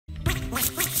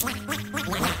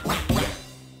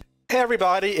Hey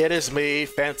everybody, it is me,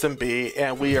 Phantom B,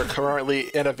 and we are currently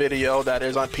in a video that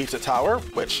is on Pizza Tower,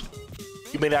 which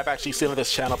you may not have actually seen on this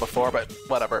channel before, but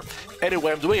whatever.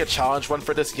 Anyway, I'm doing a challenge run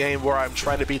for this game where I'm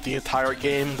trying to beat the entire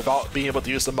game without being able to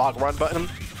use the Mach run button,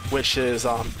 which is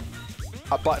a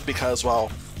button because, well,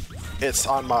 it's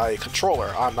on my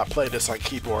controller. I'm not playing this on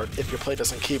keyboard. If you're playing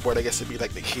this on keyboard, I guess it'd be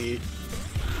like the key.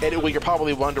 Anyway, you're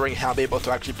probably wondering how I'm able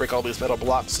to actually break all these metal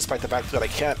blocks despite the fact that I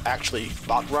can't actually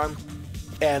Mach run.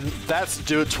 And that's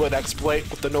due to an exploit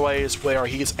with the noise where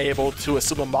he's able to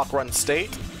assume a Mach run state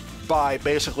by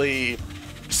basically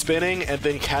spinning and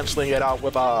then canceling it out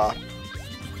with a...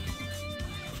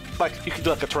 like, you can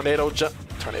do like a tornado jump.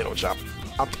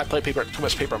 I play too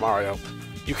much Paper Mario.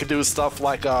 You can do stuff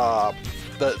like the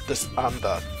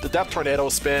Death Tornado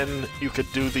spin. You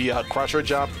could do the Crusher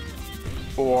jump,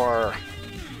 or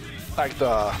like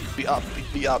the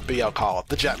up B, I'll call it,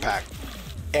 the jetpack.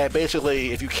 And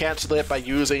basically, if you cancel it by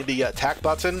using the attack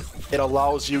button, it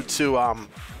allows you to, what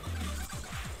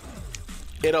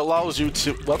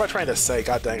am I trying to say?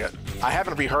 God dang it. I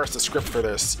haven't rehearsed the script for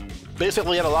this.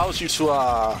 Basically, it allows you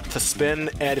to spin,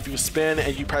 and if you spin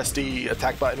and you press the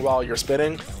attack button while you're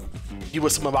spinning, you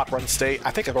assume a Mach run state.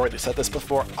 I think I've already said this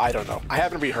before. I don't know. I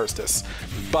haven't rehearsed this,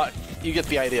 but you get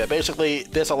the idea. Basically,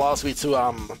 this allows me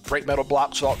to break metal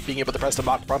blocks without being able to press the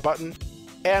Mach run button.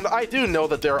 And I do know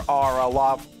that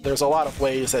there's a lot of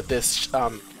ways that this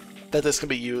can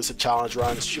be used in challenge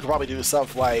runs. You can probably do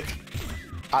stuff like,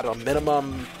 I don't know,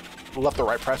 minimum left or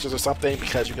right pressures or something,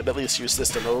 because you can at least use this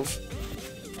to move.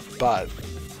 But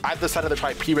I've decided to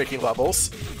try P-ranking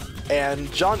levels,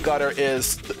 and John Gutter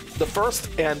is the first,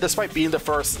 and despite being the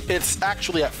first, it's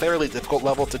actually a fairly difficult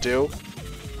level to do,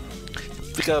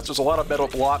 because there's a lot of metal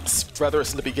blocks, whether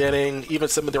it's in the beginning, even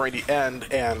some during the end,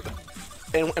 and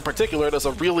in particular, there's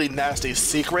a really nasty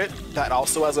secret that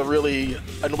also has a really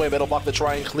annoying metal block to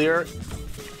try and clear.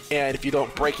 And if you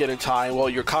don't break it in time, well,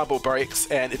 your combo breaks.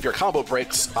 And if your combo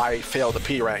breaks, I fail the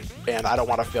P rank. And I don't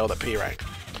want to fail the P rank.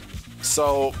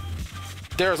 So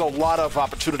there's a lot of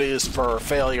opportunities for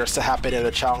failures to happen in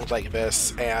a challenge like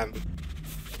this. And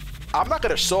I'm not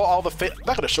going to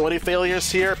show any failures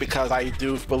here, because I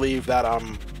do believe that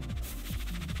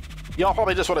y'all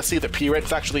probably just want to see the P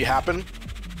ranks actually happen.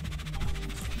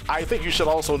 I think you should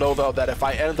also know, though, that if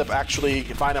I end up actually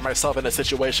finding myself in a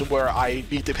situation where I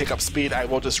need to pick up speed, I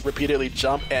will just repeatedly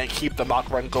jump and keep the Mach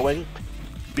run going,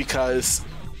 because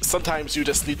sometimes you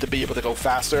just need to be able to go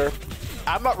faster.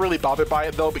 I'm not really bothered by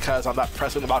it, though, because I'm not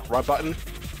pressing the Mach run button,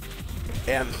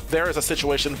 and there is a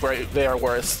situation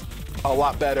where it's a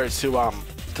lot better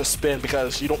to spin,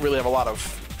 because you don't really have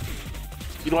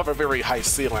you don't have a very high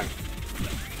ceiling.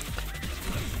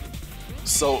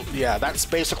 So yeah, that's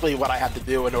basically what I have to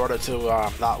do in order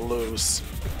to not lose.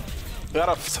 There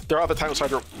are other times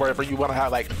wherever you want to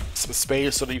have like some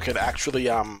space so that you can actually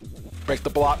break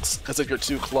the blocks, because if you're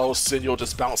too close, then you'll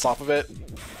just bounce off of it.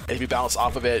 And if you bounce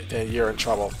off of it, then you're in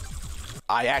trouble.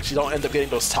 I actually don't end up getting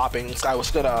those toppings. I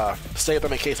was gonna save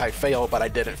them in case I fail, but I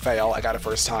didn't fail. I got it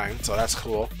first time, so that's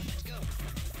cool.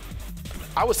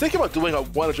 I was thinking about doing a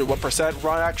 101%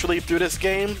 run actually through this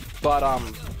game, but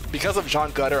because of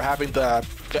John Gutter having the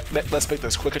Let's Make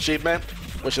This Quick achievement,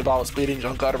 which involves beating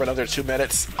John Gutter in under 2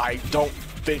 minutes, I don't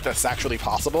think that's actually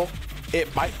possible.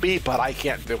 It might be, but I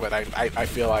can't do it. I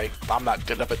feel like I'm not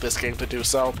good enough at this game to do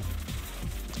so.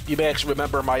 You may actually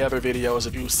remember my other videos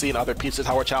if you've seen other Pizza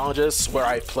Tower challenges where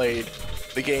I played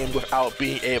the game without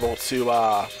being able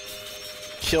to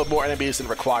kill more enemies than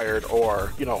required,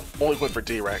 or, you know, only went for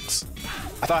D ranks.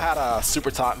 I thought I had a super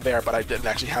taunt there, but I didn't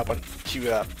actually have one queued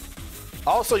up.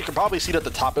 Also, you can probably see that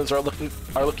the toppins are looking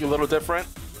a little different.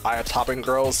 I have toppin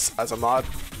girls as a mod.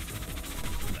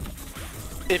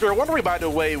 If you're wondering, by the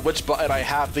way, which button I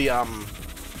have the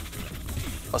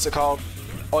what's it called?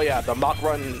 Oh yeah, the Mach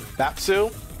run map to.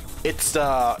 It's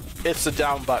the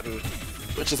down button,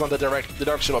 which is on the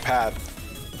directional pad.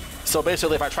 So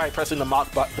basically, if I try pressing the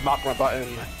Mach run button,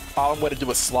 all I'm going to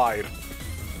do is slide,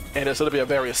 and it's going to be a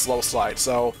very slow slide.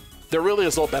 So there really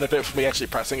is no benefit for me actually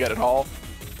pressing it at all.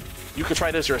 You can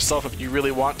try this yourself if you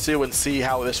really want to and see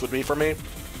how this would be for me.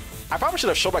 I probably should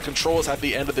have shown my controls at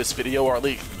the end of this video, or at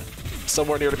least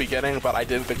somewhere near the beginning, but I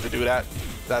didn't think to do that.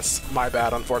 That's my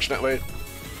bad, unfortunately.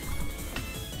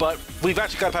 But we've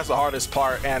actually got past the hardest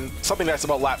part, and something nice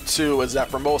about lap 2 is that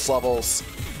for most levels,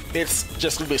 it's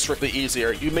just going to be strictly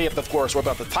easier. You may have to, of course, worry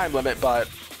about the time limit, but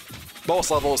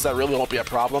most levels, that really won't be a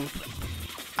problem.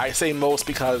 I say most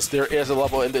because there is a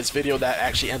level in this video that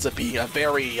actually ends up being a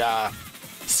very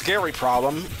scary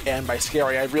problem, and by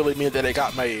scary I really mean that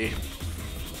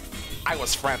I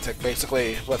was frantic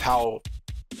basically with how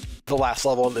the last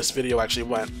level in this video actually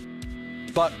went.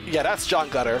 But yeah, that's John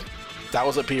Gutter. That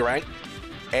was a P rank.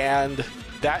 And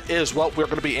that is what we're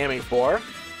going to be aiming for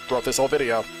throughout this whole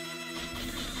video.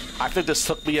 I think this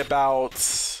took me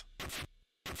about,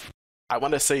 I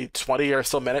want to say 20 or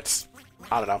so minutes.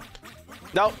 I don't know.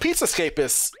 Now, Pizzascape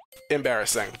is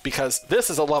embarrassing because this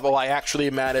is a level I actually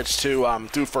managed to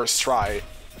do first try.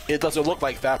 It doesn't look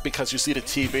like that because you see the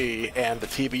TV, and the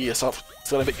TV itself is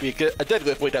going to make it. I did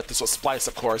give away that this was spliced,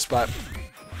 of course, but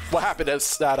what happened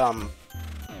is that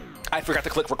I forgot to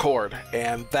click record,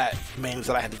 and that means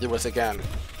that I had to do this again.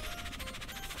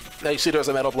 Now you see there's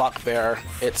a metal block there.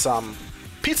 It's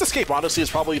Pizzascape honestly is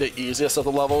probably the easiest of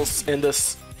the levels in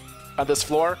this on this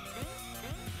floor.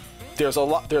 There's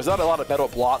not a lot of metal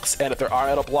blocks, and if there are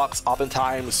metal blocks,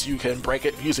 oftentimes you can break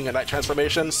it using a night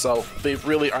transformation, so they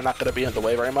really are not going to be in the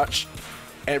way very much.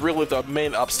 And really the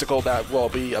main obstacle that will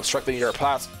be obstructing your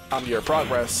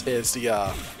progress is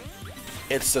the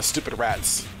stupid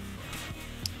rats.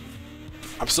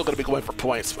 I'm still going to be going for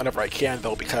points whenever I can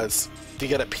though, because to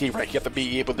get a P rank you have to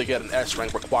be able to get an S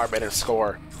rank requirement and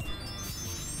score.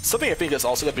 Something I think is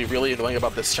also going to be really annoying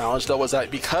about this challenge though is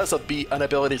that because of the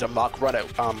inability to Mach run it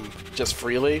just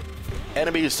freely,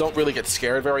 enemies don't really get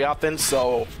scared very often,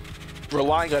 so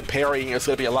relying on parrying is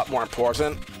going to be a lot more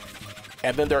important.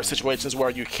 And then there are situations where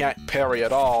you can't parry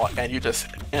at all and you just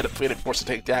end up feeling forced to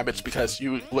take damage because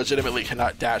you legitimately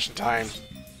cannot dash in time.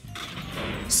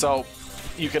 So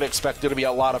you can expect there to be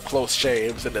a lot of close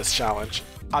shaves in this challenge.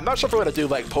 I'm not sure if we're going to do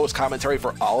like post commentary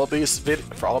for all of these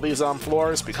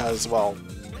floors because, well,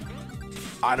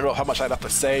 I don't know how much I'd have to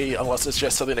say unless it's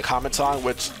just something to comment on,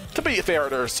 which, to be fair,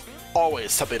 there's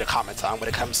always something to comment on when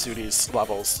it comes to these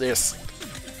levels,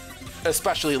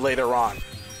 especially later on.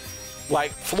 Like,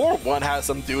 floor 1 has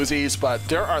some doozies, but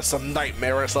there are some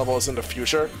nightmarish levels in the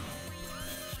future.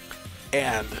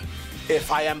 And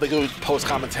if I am to do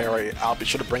post-commentary, I'll be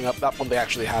sure to bring up that when they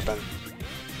actually happen.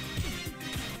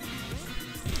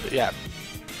 Yeah.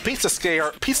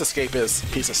 Pizzascape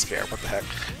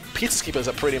is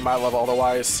a pretty mild level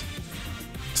otherwise.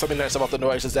 Something nice about the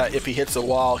noise is that if he hits the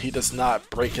wall, he does not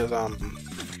break his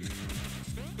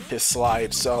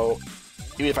slide, so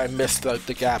even if I miss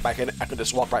the gap, I can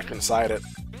just walk right inside it.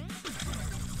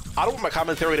 I don't want my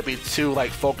commentary to be too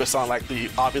like focused on like the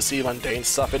obviously mundane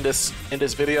stuff in this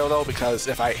video though, because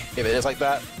if it is like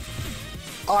that,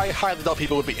 I highly doubt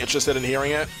people would be interested in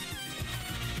hearing it.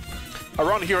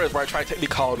 Around here is where I try a technique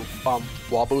called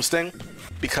wall boosting,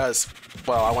 because,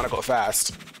 well, I want to go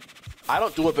fast. I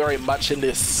don't do it very much in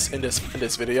this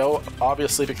video,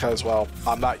 obviously because, well,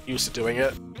 I'm not used to doing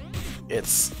it.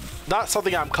 It's not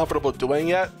something I'm comfortable doing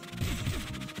yet.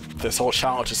 This whole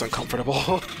challenge is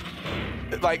uncomfortable.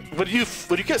 Like when you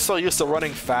get so used to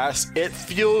running fast, it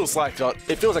feels like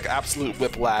absolute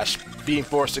whiplash being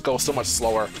forced to go so much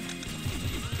slower.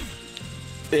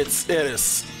 It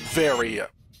is very.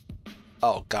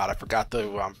 Oh god, I forgot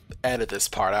to edit this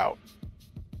part out.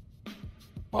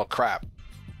 Well, crap.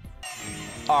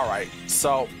 Alright,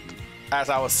 so, as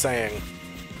I was saying,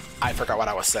 I forgot what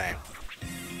I was saying.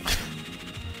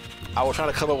 I was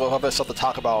trying to come up with other stuff to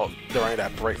talk about during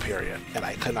that break period, and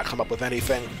I could not come up with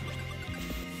anything.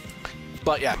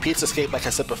 But yeah, Pizzascape, like I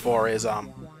said before, is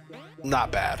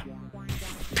not bad.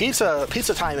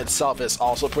 Pizza time itself is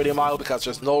also pretty mild because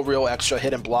there's no real extra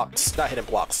hidden blocks. Not hidden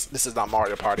blocks. This is not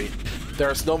Mario Party.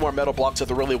 There's no more metal blocks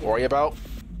to really worry about.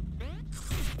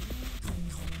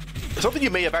 Something you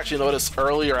may have actually noticed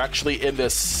earlier, actually in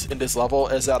this level,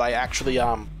 is that I actually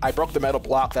I broke the metal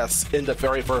block that's in the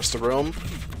very first room,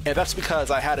 and that's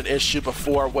because I had an issue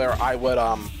before where I would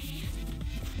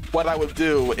what I would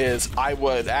do is I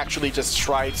would actually just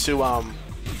try to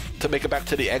make it back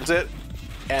to the exit.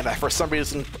 And for some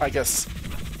reason, I guess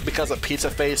because of Pizza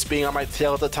Face being on my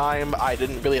tail at the time, I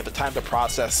didn't really have the time to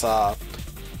process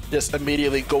just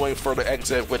immediately going for the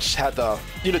exit, which had the,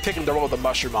 taking the roll of the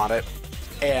mushroom on it.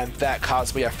 And that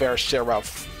caused me a fair share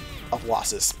of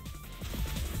losses.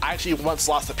 I actually once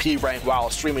lost a P rank while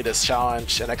streaming this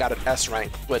challenge, and I got an S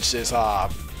rank, which is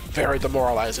very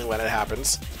demoralizing when it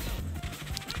happens.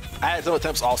 I had some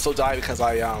attempts also die because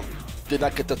I did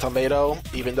not get the tomato,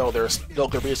 even though there's no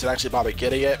good reason to actually bother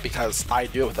getting it, because I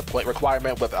do it with the point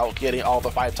requirement without getting all the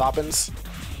 5 toppins.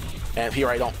 And here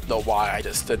I don't know why, I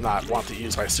just did not want to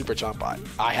use my super jump.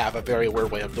 I have a very weird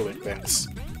way of doing things.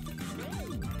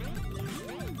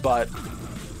 But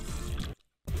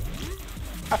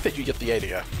I think you get the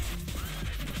idea.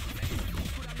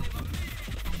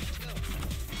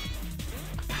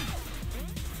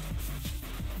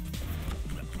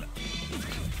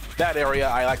 That area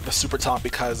I like the super taunt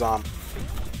because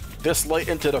this late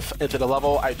into the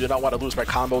level I do not want to lose my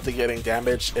combo to getting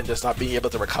damaged and just not being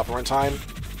able to recover in time.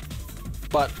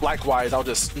 But likewise, I'll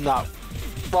just not...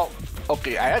 Well,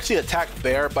 okay, I actually attack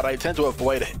there, but I tend to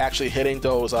avoid actually hitting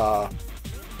those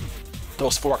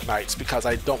fork knights because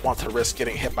I don't want to risk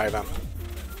getting hit by them.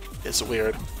 It's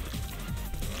weird.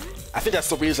 I think that's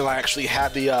the reason I actually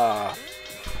had the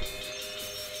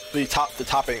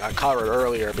topping covered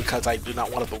earlier, because I do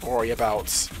not want to worry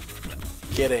about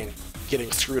getting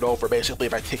screwed over basically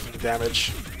by taking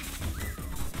damage.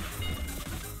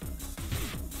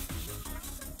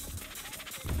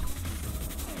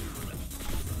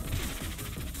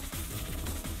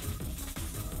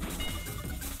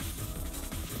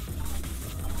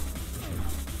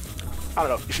 I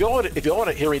don't know, if you want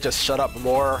to hear me just shut up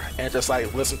more and just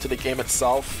like listen to the game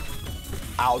itself,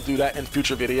 I'll do that in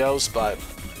future videos, but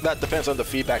that depends on the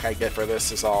feedback I get for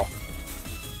this is all.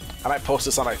 I might post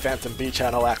this on my Phantom B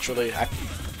channel actually. I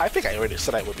think I already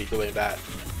said I would be doing that,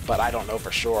 but I don't know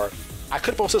for sure. I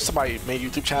could post this to my main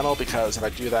YouTube channel, because if I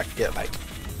do that, I get like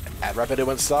ad revenue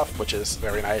and stuff, which is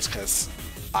very nice because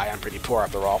I am pretty poor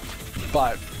after all.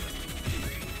 But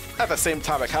at the same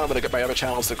time, I kind of want to get my other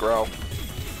channels to grow.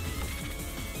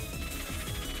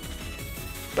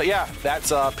 But yeah,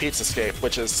 that's Pizzascape,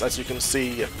 which is, as you can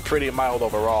see, pretty mild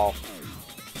overall.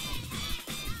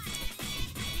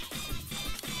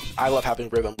 I love having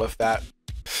rhythm with that.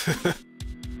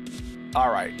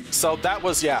 Alright, so that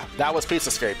was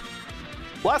Pizzascape.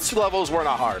 Last two levels were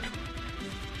not hard,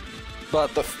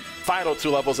 but the final two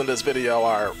levels in this video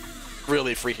are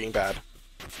really freaking bad.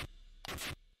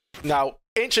 Now,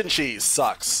 Ancient Cheese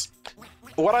sucks.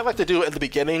 What I like to do in the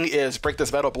beginning is break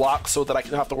this metal block so that I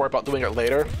don't have to worry about doing it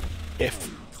later. If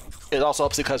it also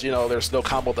helps because, you know, there's no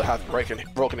combo to have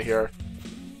broken here.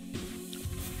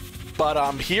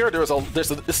 But here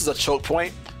this is a choke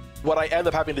point. What I end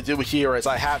up having to do here is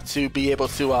I have to be able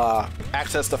to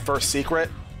access the first secret,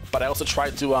 but I also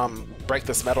try to break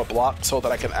this metal block so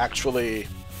that I can actually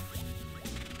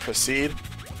proceed.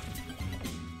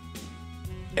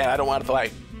 And I don't want to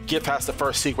like get past the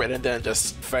first secret and then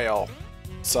just fail.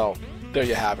 So there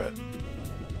you have it.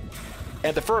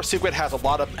 And the first secret has a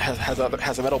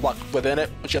metal block within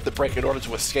it, which you have to break in order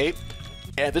to escape.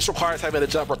 And this requires having to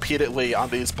jump repeatedly on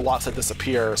these blocks that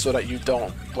disappear so that you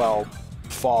don't, well,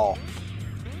 fall.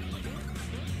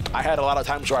 I had a lot of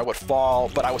times where I would fall,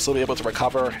 but I would still be able to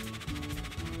recover.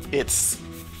 It's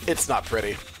not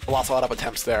pretty. I lost a lot of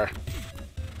attempts there.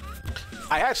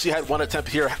 I actually had one attempt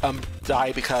here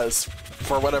die because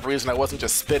for whatever reason I wasn't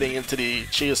just spitting into the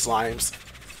cheese slimes,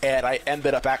 and I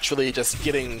ended up actually just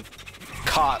getting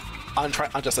caught on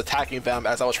just attacking them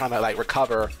as I was trying to like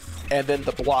recover, and then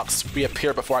the blocks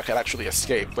reappeared before I could actually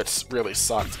escape, which really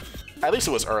sucked. At least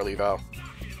it was early though.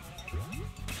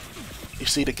 You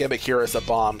see the gimmick here is the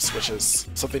bombs, which is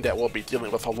something that we'll be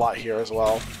dealing with a lot here as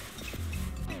well.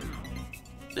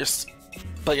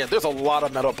 But yeah, there's a lot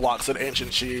of metal blocks in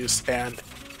Ancient Cheese, and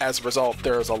as a result,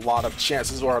 there's a lot of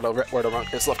chances where the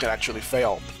Runkersluff can actually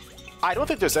fail. I don't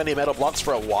think there's any metal blocks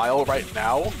for a while right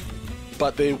now,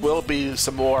 but there will be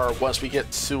some more once we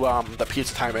get to the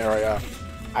Pizza Time area.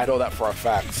 I know that for a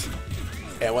fact.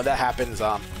 And when that happens,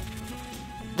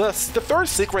 the third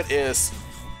secret is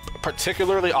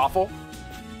particularly awful.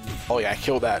 Oh yeah, I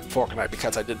killed that Fork Knight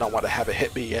because I did not want to have it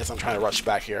hit me as I'm trying to rush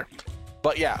back here.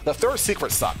 But yeah, the third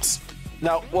secret sucks.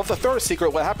 Now, with the third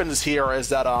secret, what happens here is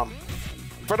that,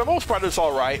 for the most part, it's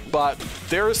alright, but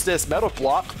there's this metal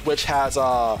block which has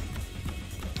an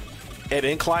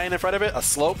incline in front of it, a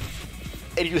slope,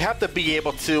 and you have to be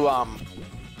able to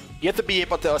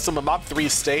assume a Mach 3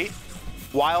 state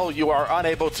while you are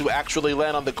unable to actually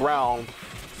land on the ground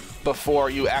before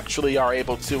you actually are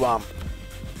able to,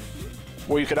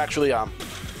 where you could actually,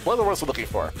 what are the words we're looking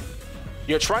for?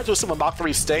 You're trying to assume a Mach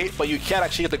 3 state, but you can't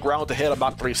actually hit the ground to hit a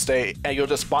Mach 3 state, and you'll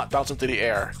just bounce into the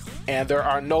air. And there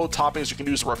are no toppings you can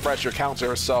use to refresh your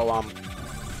counter, so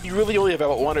you really only have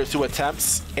about 1 or 2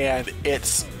 attempts, and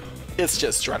it's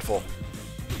just dreadful.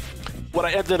 What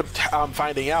I ended up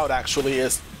finding out actually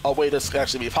is a way this could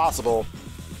actually be possible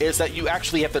is that you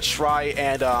actually have to try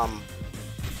and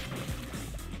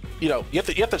you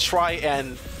have to try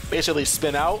and basically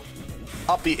spin out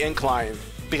up the incline,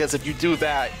 because if you do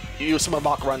that, you use some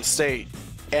Mach run state,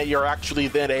 and you're actually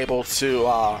then able to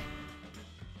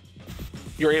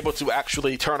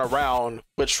actually turn around,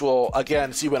 which will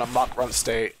again see you in a Mach run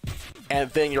state, and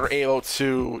then you're able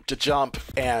to jump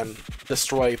and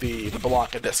destroy the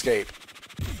block and escape.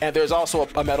 And there's also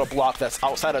a metal block that's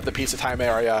outside of the Pizza Time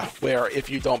area where if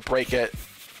you don't break it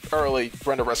early, you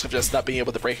run the risk of just not being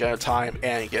able to break it in time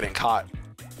and getting caught.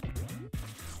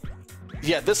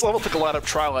 Yeah, this level took a lot of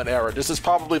trial and error. This is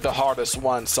probably the hardest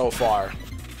one so far.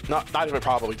 Not even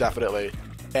probably, definitely.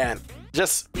 And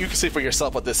just you can see for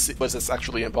yourself what this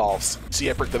actually involves. See,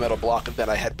 I break the metal block and then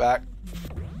I head back.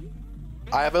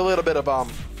 I have a little bit of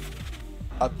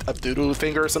a doodle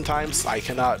finger sometimes. I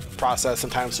cannot process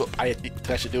sometimes what I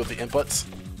actually do with the inputs.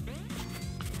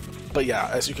 But yeah,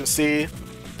 as you can see,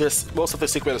 most of the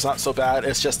secret is not so bad.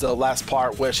 It's just the last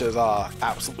part which is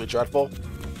absolutely dreadful,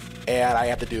 and I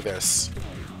have to do this.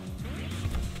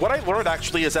 What I learned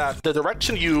actually is that the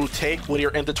direction you take when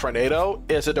you're in the tornado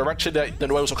is the direction that the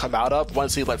noise will come out of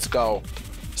once he lets go.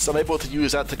 So I'm able to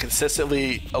use that to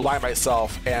consistently align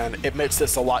myself, and it makes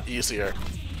this a lot easier.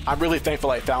 I'm really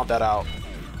thankful I found that out.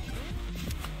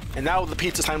 And now the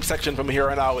pizza time section from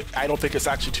here on out, I don't think it's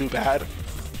actually too bad.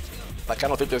 Like, I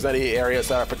don't think there's any areas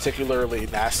that are particularly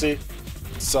nasty.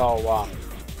 So,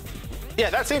 yeah,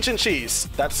 that's ancient cheese.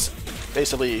 That's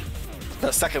basically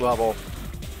the second level.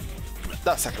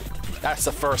 That's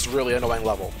the first really annoying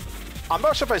level. I'm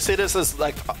not sure if I say this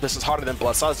is harder than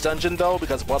Bloodsauce Dungeon though,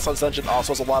 because Bloodsauce Dungeon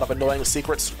also has a lot of annoying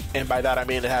secrets, and by that I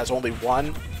mean it has only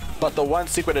one. But the one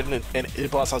secret in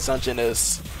Bloodsauce Dungeon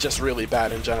is just really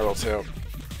bad in general too.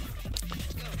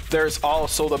 There's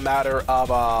also the matter of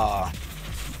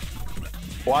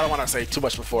well, I don't want to say too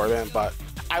much before then, but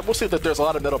I will say that there's a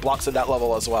lot of middle blocks in that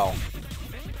level as well,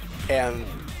 and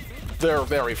they're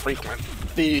very frequent.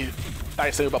 The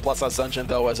nice thing about Bloodsauce Dungeon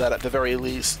though is that at the very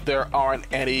least there aren't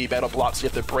any metal blocks you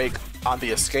have to break on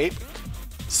the escape,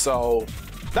 so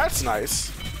that's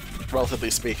nice,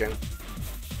 relatively speaking.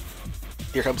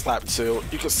 Here comes lap 2.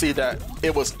 You can see that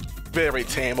it was very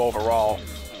tame overall.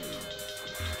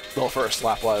 The first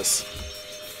lap was,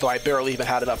 though I barely even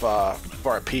had enough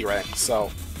for a P rank,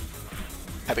 so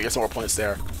I have to get some more points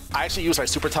there. I actually use my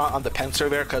super taunt on the Pencer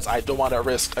there because I don't want to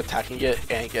risk attacking it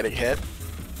and getting hit.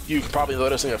 You can probably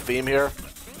notice a theme here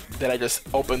that I just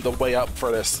opened the way up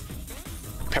for this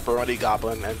pepperoni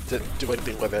goblin and didn't do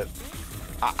anything with it.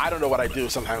 I don't know what I do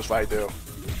sometimes, but I do.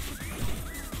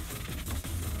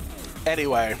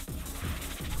 Anyway,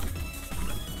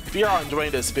 if you are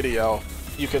enjoying this video,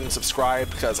 you can subscribe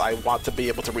because I want to be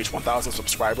able to reach 1,000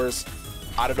 subscribers.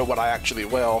 I don't know what I actually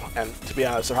will, and to be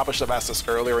honest, I probably should have asked this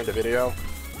earlier in the video.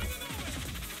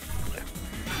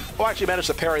 Oh, I actually managed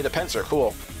to parry the Pencer,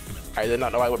 cool. I did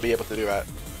not know I would be able to do that.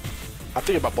 I'm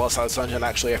thinking about Bloodsauce Dungeon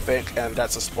actually, I think, and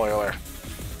that's a spoiler.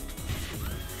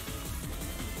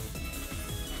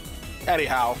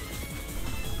 Anyhow,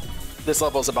 this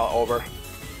level is about over.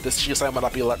 This cheese line will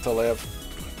not be let to live.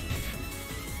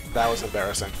 That was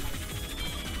embarrassing.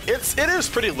 It is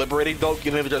pretty liberating though,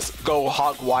 getting to just go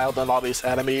hog wild on all these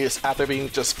enemies after being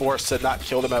just forced to not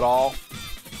kill them at all,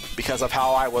 because of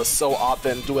how I was so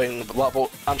often doing level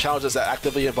challenges that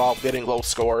actively involve getting low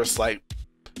scores. Like,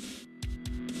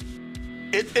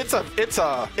 it's a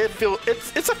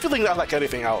feeling not like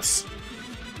anything else.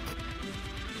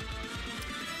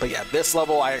 But yeah, this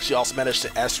level I actually also managed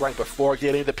to S rank before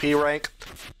getting the P rank,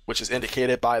 which is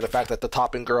indicated by the fact that the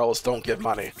toppin girls don't give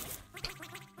money.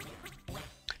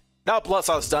 Now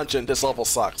Bloodsauce Dungeon, this level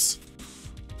sucks.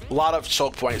 A lot of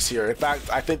choke points here. In fact,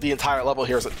 I think the entire level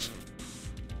here is a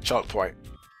choke point.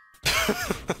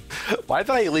 Why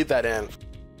did I leave that in?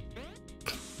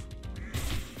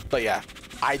 But yeah,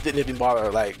 I didn't even bother to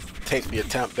like take the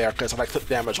attempt there, because if I took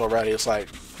damage already, it's like,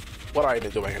 what am I even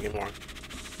doing anymore?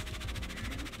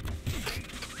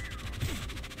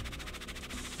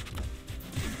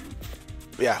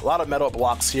 Yeah, a lot of metal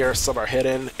blocks here, some are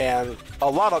hidden, and a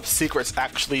lot of secrets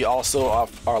actually also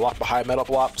are locked behind metal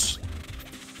blocks.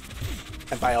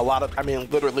 And by a lot of, I mean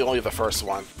literally only the first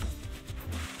one.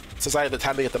 Since I had the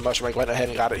time to get the mushroom, I went ahead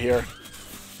and got it here.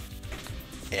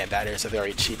 And that is a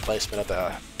very cheap placement of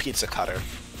the pizza cutter.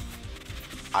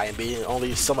 I am being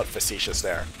only somewhat facetious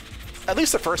there. At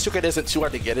least the first secret isn't too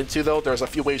hard to get into though, there's a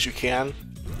few ways you can.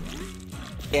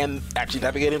 And actually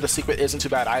navigating the secret isn't too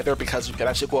bad either, because you can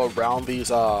actually go around these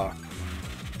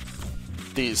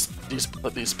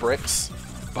bricks,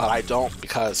 but I don't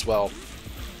because, well,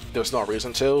 there's no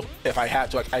reason to. If I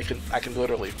had to, I can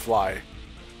literally fly.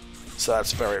 So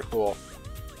that's very cool.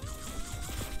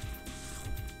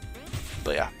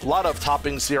 But yeah, a lot of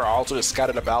toppings here are also just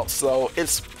scattered about, so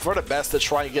it's for the best to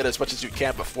try and get as much as you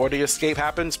can before the escape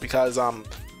happens, because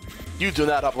you do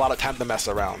not have a lot of time to mess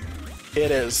around. It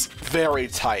is very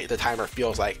tight, the timer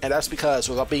feels like, and that's because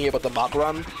without being able to Mach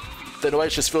run, the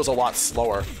noise just feels a lot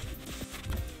slower.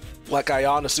 Like, I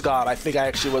honest to God, I think I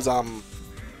actually was I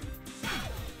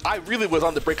really was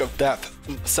on the brink of death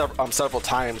several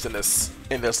times in this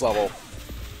level.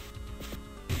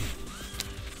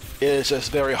 It is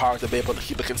just very hard to be able to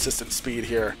keep a consistent speed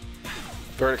here.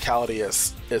 Verticality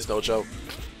is no joke.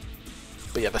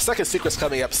 But yeah, the second secret's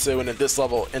coming up soon, and this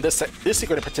level, and this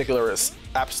secret in particular is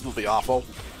absolutely awful,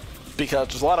 because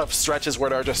there's a lot of stretches where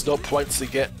there are just no points to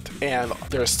get, and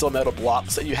there's still metal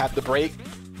blocks that you have to break,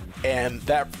 and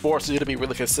that forces you to be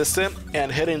really consistent,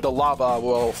 and hitting the lava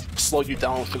will slow you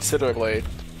down considerably.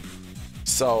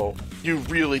 So you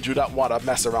really do not want to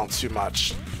mess around too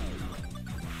much.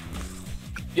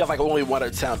 You have like only one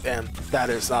attempt, and that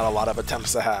is not a lot of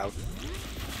attempts to have.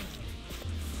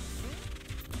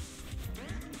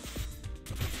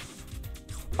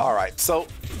 Alright, so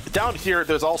down here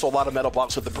there's also a lot of metal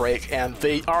blocks with the break, and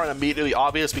they aren't immediately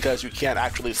obvious because you can't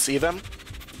actually see them.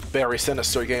 Very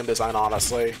sinister game design,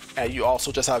 honestly, and you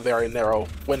also just have very narrow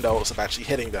windows of actually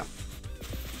hitting them.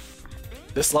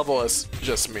 This level is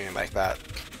just mean like that.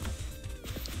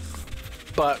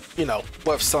 But, you know,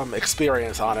 with some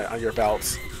experience on it on your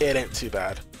belts, it ain't too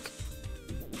bad.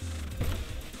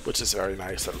 Which is very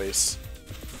nice, at least.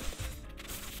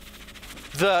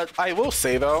 I will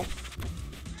say though,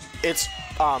 it's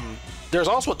there's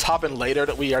also a toppin later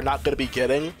that we are not going to be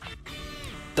getting.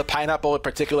 The pineapple in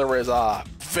particular is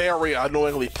very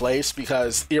annoyingly placed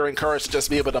because you're encouraged to just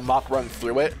be able to Mach run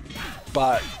through it,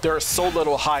 but there's so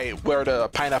little height where the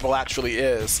pineapple actually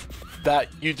is that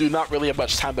you do not really have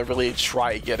much time to really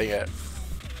try getting it.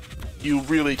 You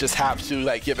really just have to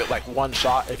like give it like one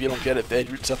shot. If you don't get it, then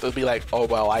you just have to be like, oh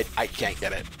well, I can't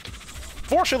get it.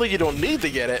 Fortunately, you don't need to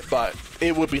get it, but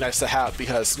it would be nice to have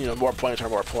because, you know, more points are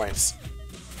more points.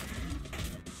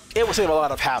 It will save a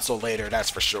lot of hassle later, that's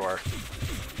for sure.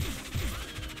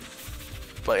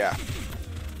 But yeah.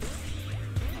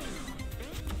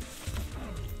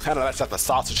 Kind of nice that the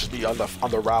sausage should be on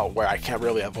the route where I can't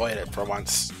really avoid it for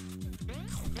once.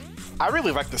 I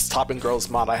really like this Toppin Girls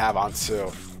mod I have on too.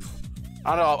 I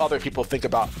don't know how other people think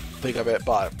of it,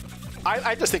 but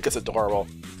I just think it's adorable.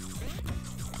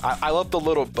 I love the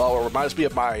little bow. It reminds me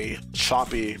of my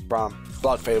Chompy from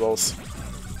Blood Fables.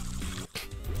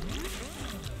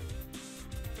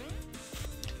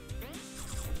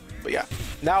 But yeah,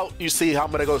 now you see how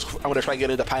I'm gonna try and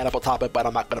get into pineapple topping, but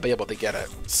I'm not gonna be able to get it.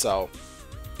 So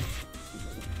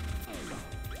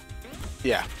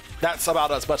yeah, that's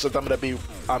about as much as I'm gonna be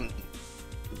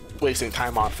wasting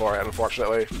time on for it,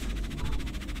 unfortunately.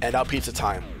 And now pizza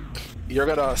time. You're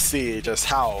gonna see just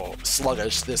how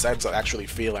sluggish this ends up actually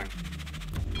feeling.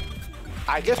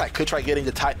 I guess I could try getting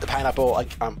the pineapple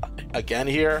again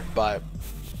here, but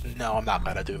no, I'm not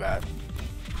gonna do that.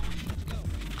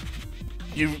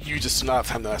 You just do not have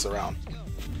time to mess around.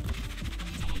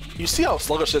 You see how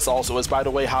sluggish this also is, by the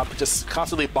way, how I'm just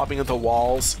constantly bumping into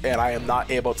walls and I am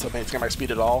not able to maintain my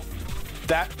speed at all.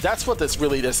 That's what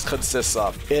this consists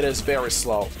of. It is very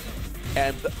slow.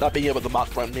 And not being able to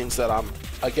Mach run means that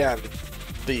again,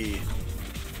 the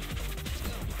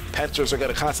Penters are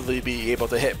going to constantly be able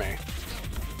to hit me.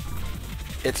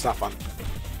 It's not fun.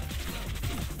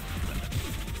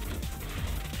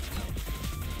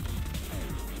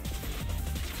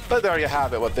 But there you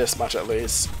have it with this much at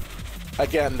least.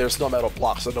 Again, there's no metal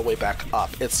blocks on the way back up.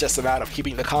 It's just a matter of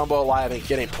keeping the combo alive and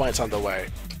getting points on the way.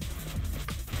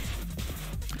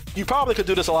 You probably could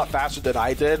do this a lot faster than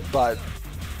I did, but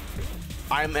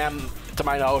I am, to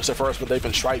my knowledge, the first one they've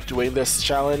been tried doing this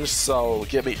challenge, so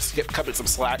cut me some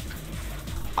slack.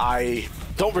 I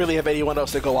don't really have anyone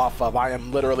else to go off of. I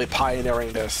am literally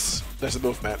pioneering this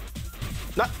movement.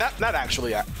 Not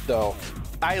actually, though.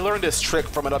 I learned this trick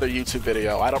from another YouTube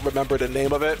video. I don't remember the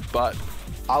name of it, but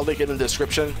I'll link it in the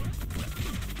description.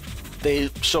 They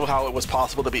show how it was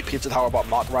possible to beat Pizza Tower while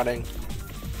Mach running,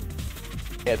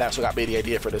 and that's what got me the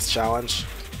idea for this challenge.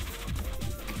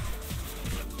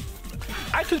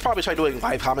 I could probably try doing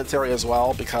live commentary as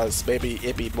well, because maybe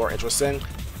it'd be more interesting.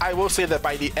 I will say that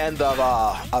by the end of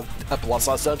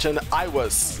Bloodsauce Dungeon, I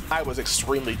was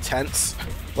extremely tense.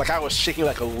 Like, I was shaking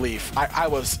like a leaf. I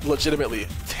was legitimately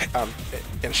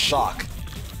in shock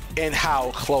in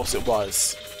how close it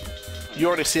was. You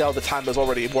already see how the time is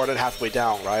already more than halfway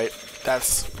down, right?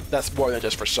 That's more than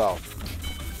just for show.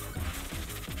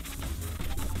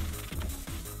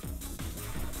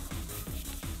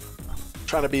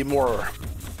 Trying to be more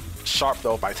sharp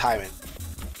though by timing.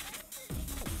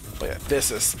 But yeah,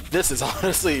 this is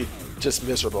honestly just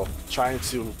miserable. Trying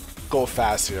to go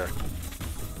fast here.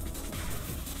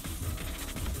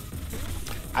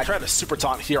 I tried to super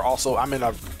taunt here also. I'm in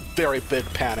a very big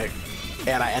panic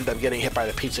and I end up getting hit by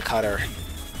the pizza cutter.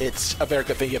 It's a very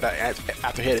good thing you have that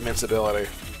after hit invincibility.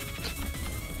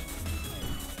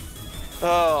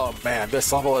 Oh man,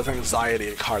 this level is anxiety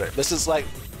incarnate. This is like,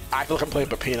 I feel like I'm playing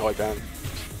Peppino again.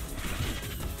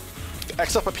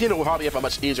 Except Peppino will probably have a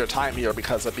much easier time here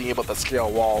because of being able to scale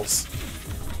walls.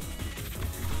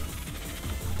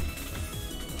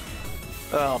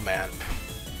 Oh man.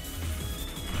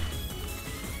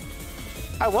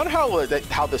 I wonder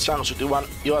how this channel should do on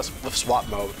US with swap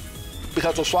mode.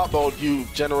 Because with swap mode, you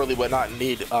generally would not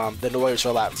need the noise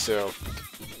for that too.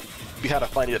 Be kind of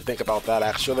funny to think about that,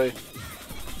 actually.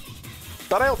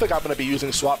 But I don't think I'm going to be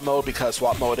using swap mode because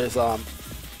swap mode is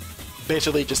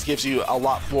basically just gives you a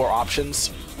lot more options,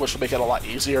 which will make it a lot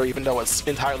easier, even though it's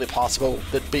entirely possible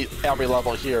to beat every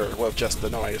level here with just the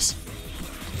noise.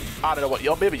 I don't know what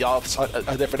y'all, maybe y'all have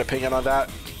a different opinion on that.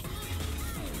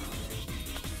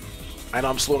 I know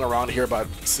I'm slowing around here, but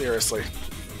seriously.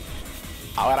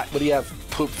 When you have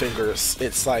poop fingers,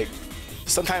 it's like,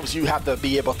 sometimes you have to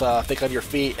be able to think on your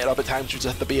feet, and other times you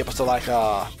just have to be able to like,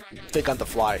 think on the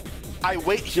fly. I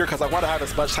wait here because I want to have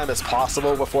as much time as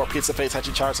possible before Pizza Face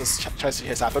actually tries to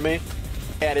hit after me.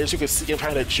 And as you can see, I'm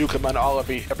trying to juke him on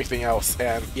everything else.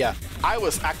 And yeah, I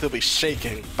was actively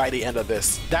shaking by the end of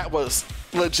this. That was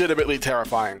legitimately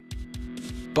terrifying.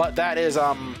 But that is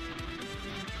the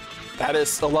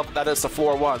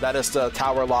floor 1. That is the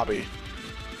tower lobby.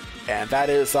 And that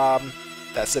is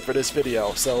that's it for this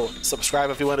video. So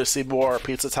subscribe if you want to see more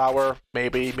Pizza Tower.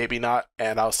 Maybe, maybe not.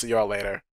 And I'll see you all later.